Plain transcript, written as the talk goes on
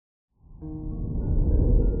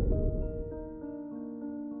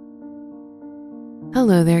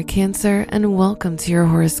Hello there, Cancer, and welcome to your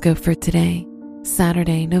horoscope for today,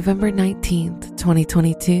 Saturday, November 19th,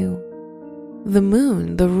 2022. The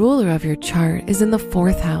moon, the ruler of your chart, is in the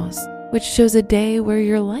 4th house, which shows a day where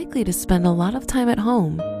you're likely to spend a lot of time at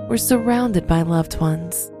home or surrounded by loved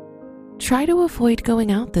ones. Try to avoid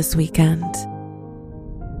going out this weekend.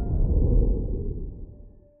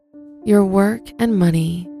 Your work and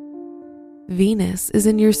money. Venus is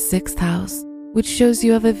in your 6th house, which shows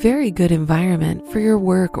you have a very good environment for your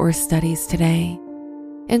work or studies today.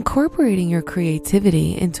 Incorporating your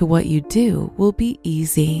creativity into what you do will be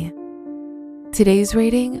easy. Today's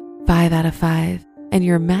rating, 5 out of 5, and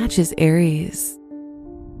your match is Aries.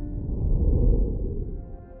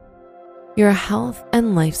 Your health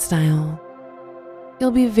and lifestyle.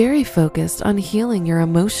 You'll be very focused on healing your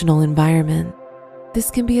emotional environment.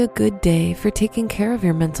 This can be a good day for taking care of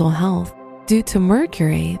your mental health due to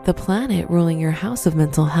Mercury, the planet ruling your house of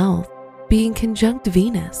mental health, being conjunct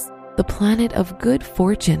Venus, the planet of good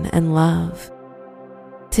fortune and love.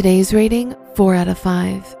 Today's rating, 4 out of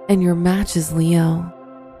 5, and your match is Leo.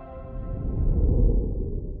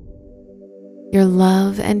 Your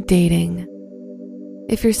love and dating.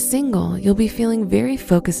 If you're single, you'll be feeling very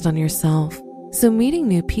focused on yourself, so meeting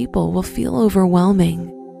new people will feel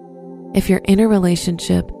overwhelming. If you're in a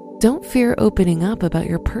relationship, don't fear opening up about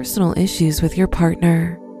your personal issues with your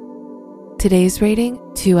partner. Today's rating,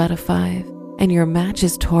 2 out of 5, and your match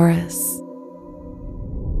is Taurus.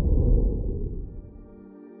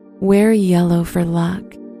 Wear yellow for luck.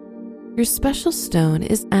 Your special stone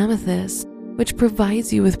is amethyst, which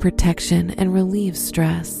provides you with protection and relieves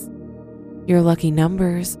stress. Your lucky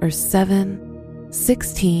numbers are 7,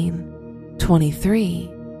 16,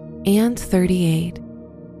 23, and 38.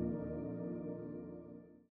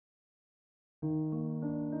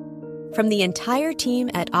 From the entire team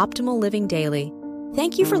at Optimal Living Daily,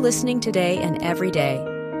 thank you for listening today and every day.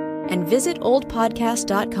 And visit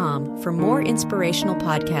oldpodcast.com for more inspirational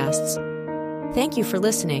podcasts. Thank you for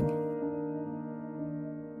listening.